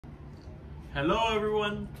Hello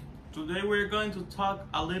everyone! Today we're going to talk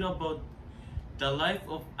a little about the life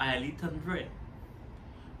of Aeleita Andre.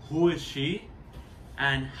 Who is she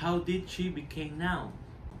and how did she become now?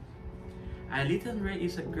 Aelita Andre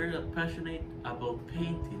is a girl passionate about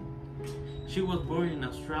painting. She was born in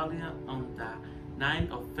Australia on the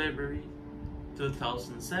 9th of February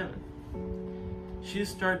 2007. She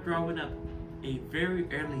started drawing at a very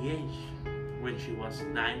early age when she was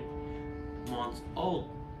 9 months old.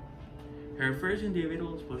 Her first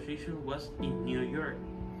individual exposition was in New York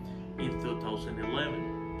in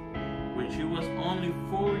 2011. When she was only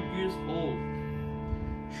 4 years old,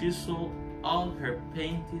 she sold all her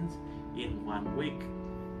paintings in 1 week,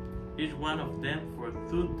 each one of them for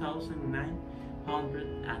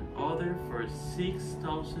 $2,900 and other for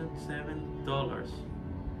 $6,007.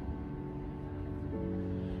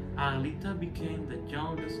 Aelita became the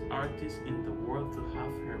youngest artist in the world to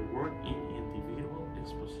have her work in individual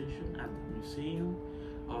exposition at the Museum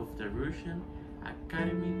of the Russian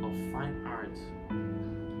Academy of Fine Arts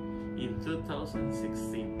in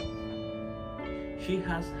 2016. She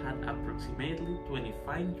has had approximately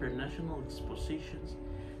 25 international expositions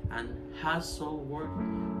and has sold work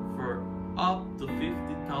for up to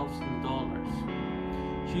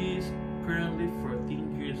 $50,000. She is currently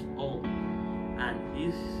 14 years old and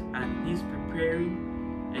is preparing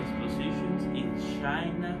expositions in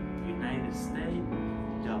China, United States,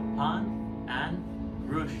 Japan, and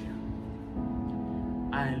Russia.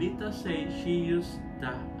 Aelita says she used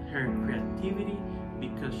her creativity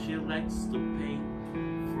because she likes to paint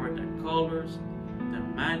for the colors, the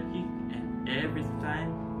magic, and every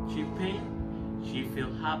time she paints, she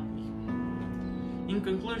feels happy. In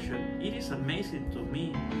conclusion, it is amazing to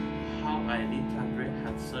me how Aelita Andre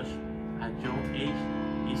at such a young age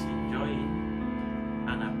is enjoying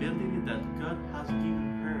an ability that God has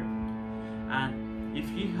given her. And if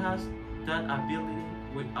she has that ability,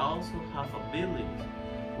 we also have abilities.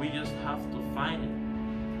 We just have to find it.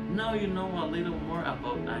 Now you know a little more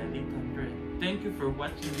about Aelita Andre. Thank you for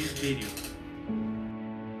watching this video.